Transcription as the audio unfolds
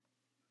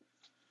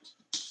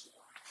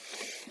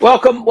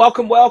Welcome,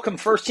 welcome, welcome.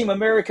 First Team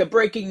America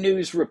breaking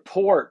news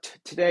report.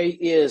 Today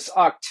is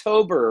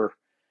October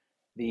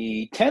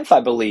the 10th,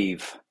 I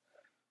believe.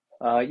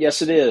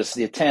 Yes, it is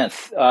the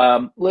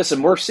 10th.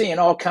 Listen, we're seeing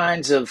all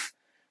kinds of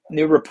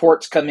new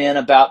reports come in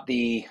about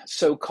the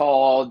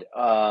so-called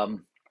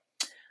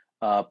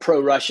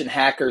pro-Russian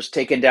hackers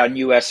taking down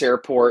U.S.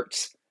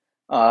 airports.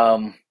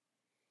 Um,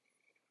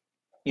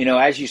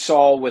 as you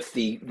saw with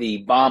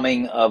the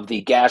bombing of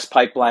the gas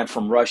pipeline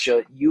from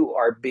Russia,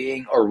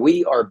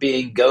 we are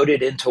being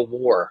goaded into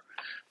war.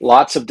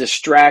 Lots of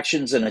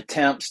distractions and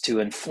attempts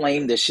to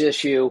inflame this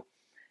issue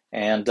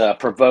and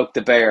provoke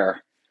the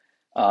bear.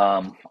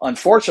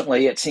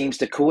 Unfortunately, it seems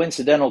the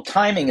coincidental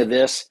timing of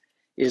this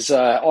is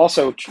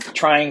also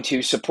trying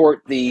to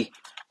support the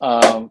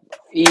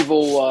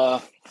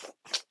evil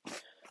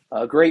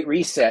Great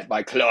Reset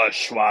by Klaus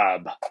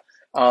Schwab.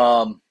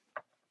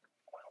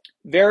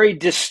 Very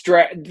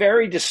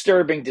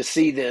disturbing to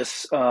see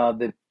this,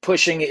 the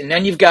pushing, and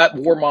then you've got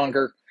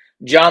warmonger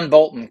John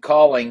Bolton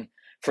calling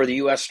for the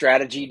U.S.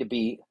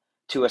 strategy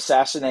to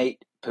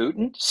assassinate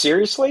Putin.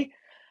 Seriously,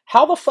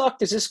 how the fuck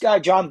does this guy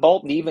John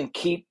Bolton even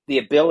keep the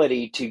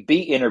ability to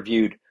be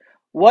interviewed?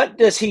 What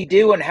does he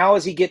do, and how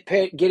is he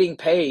getting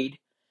paid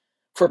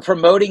for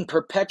promoting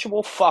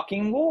perpetual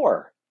fucking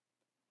war?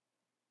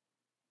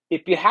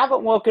 If you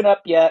haven't woken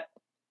up yet,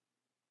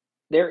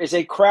 there is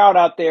a crowd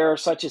out there,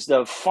 such as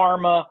the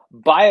pharma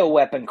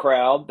bioweapon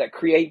crowd, that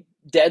create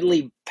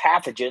deadly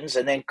pathogens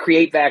and then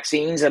create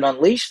vaccines and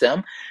unleash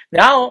them.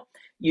 Now,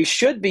 you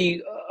should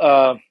be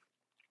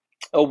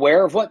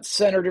aware of what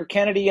Senator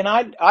Kennedy and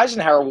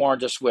Eisenhower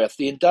warned us with,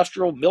 the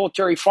industrial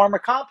military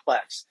pharma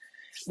complex.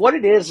 What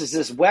it is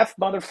this WEF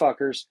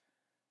motherfuckers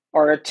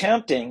are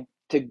attempting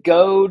to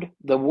goad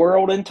the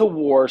world into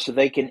war so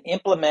they can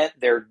implement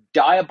their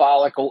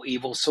diabolical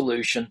evil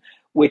solution,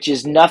 which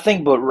is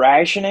nothing but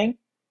rationing,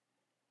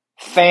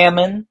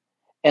 famine,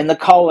 and the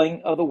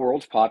culling of the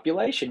world's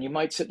population. You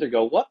might sit there and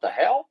go, what the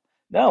hell?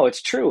 No,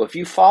 it's true. If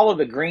you follow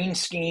the green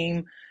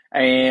scheme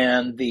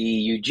and the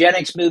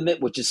eugenics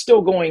movement, which is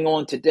still going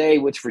on today,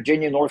 which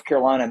Virginia, North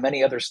Carolina, and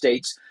many other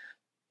states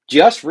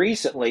just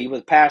recently,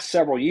 with the past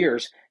several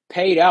years,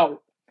 paid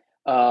out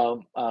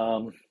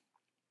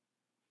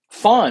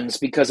funds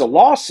because of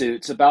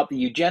lawsuits about the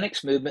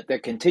eugenics movement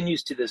that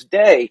continues to this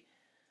day,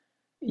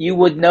 you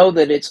would know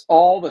that it's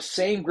all the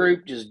same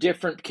group, just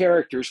different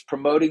characters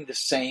promoting the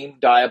same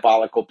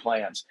diabolical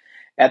plans.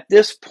 At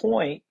this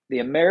point, the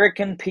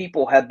American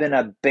people have been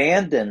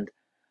abandoned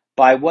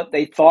by what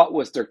they thought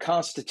was their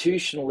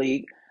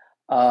constitutional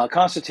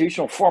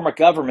form of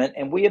government,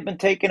 and we have been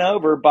taken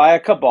over by a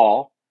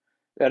cabal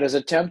that is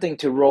attempting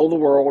to roll the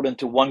world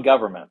into one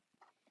government.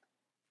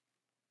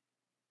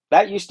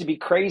 That used to be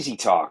crazy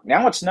talk.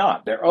 Now it's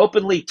not. They're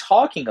openly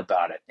talking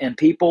about it, and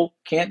people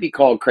can't be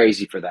called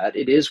crazy for that.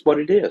 It is what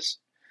it is.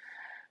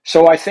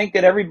 So I think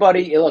that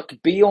everybody, look,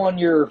 get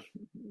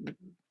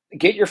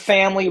your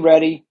family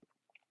ready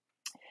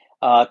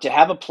to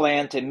have a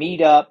plan, to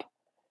meet up,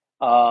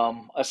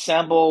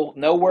 assemble,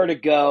 know where to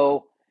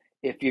go.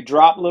 If you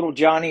drop little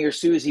Johnny or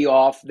Susie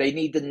off, they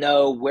need to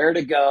know where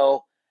to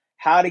go,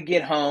 how to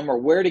get home, or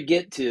where to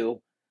get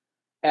to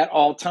at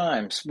all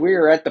times.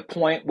 We're at the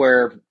point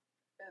where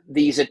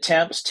these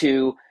attempts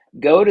to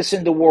goad us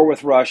into war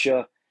with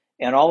Russia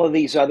and all of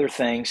these other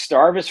things,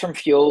 starve us from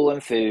fuel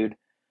and food,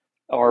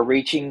 are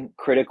reaching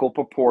critical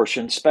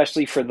proportions,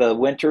 especially for the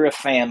winter of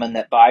famine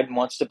that Biden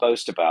wants to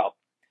boast about.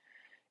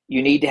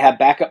 You need to have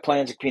backup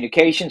plans of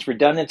communications,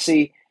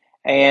 redundancy,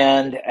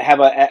 and have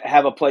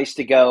a place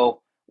to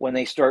go when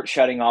they start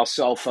shutting off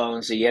cell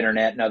phones, the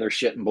internet, and other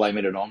shit and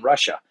blaming it on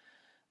Russia.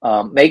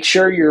 Make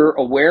sure you're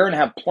aware and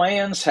have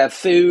plans, have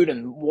food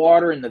and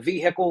water in the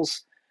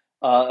vehicles,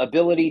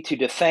 ability to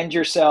defend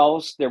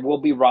yourselves. There will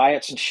be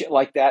riots and shit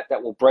like that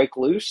will break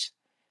loose.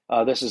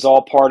 This is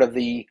all part of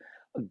the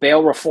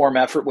bail reform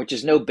effort, which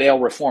is no bail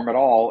reform at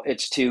all.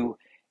 It's to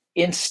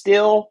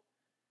instill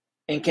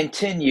and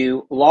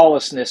continue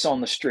lawlessness on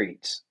the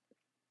streets.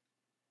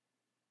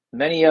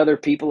 Many other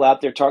people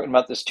out there talking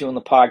about this too on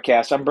the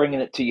podcast. I'm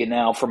bringing it to you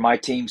now for my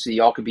team so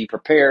y'all can be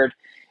prepared.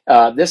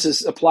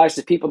 This applies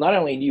to people not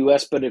only in the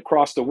U.S. but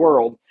across the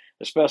world,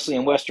 especially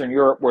in Western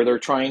Europe, where they're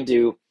trying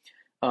to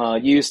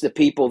use the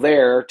people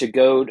there to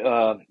goad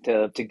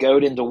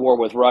into war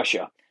with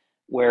Russia,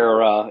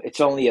 where it's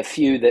only a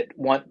few that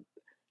want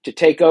to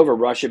take over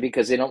Russia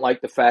because they don't like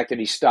the fact that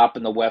he's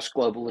stopping the West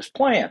globalist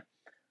plan.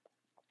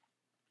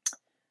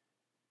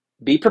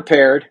 Be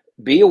prepared,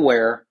 be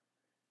aware,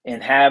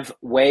 and have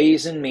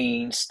ways and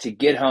means to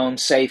get home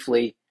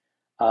safely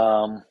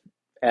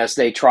as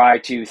they try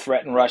to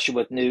threaten Russia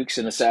with nukes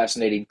and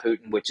assassinating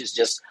Putin, which is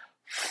just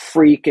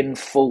freaking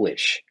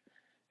foolish.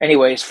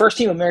 Anyways, First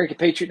Team America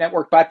Patriot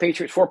Network by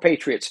Patriots for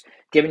Patriots,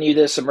 giving you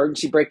this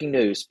emergency breaking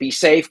news. Be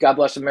safe. God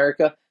bless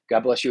America.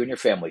 God bless you and your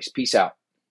families. Peace out.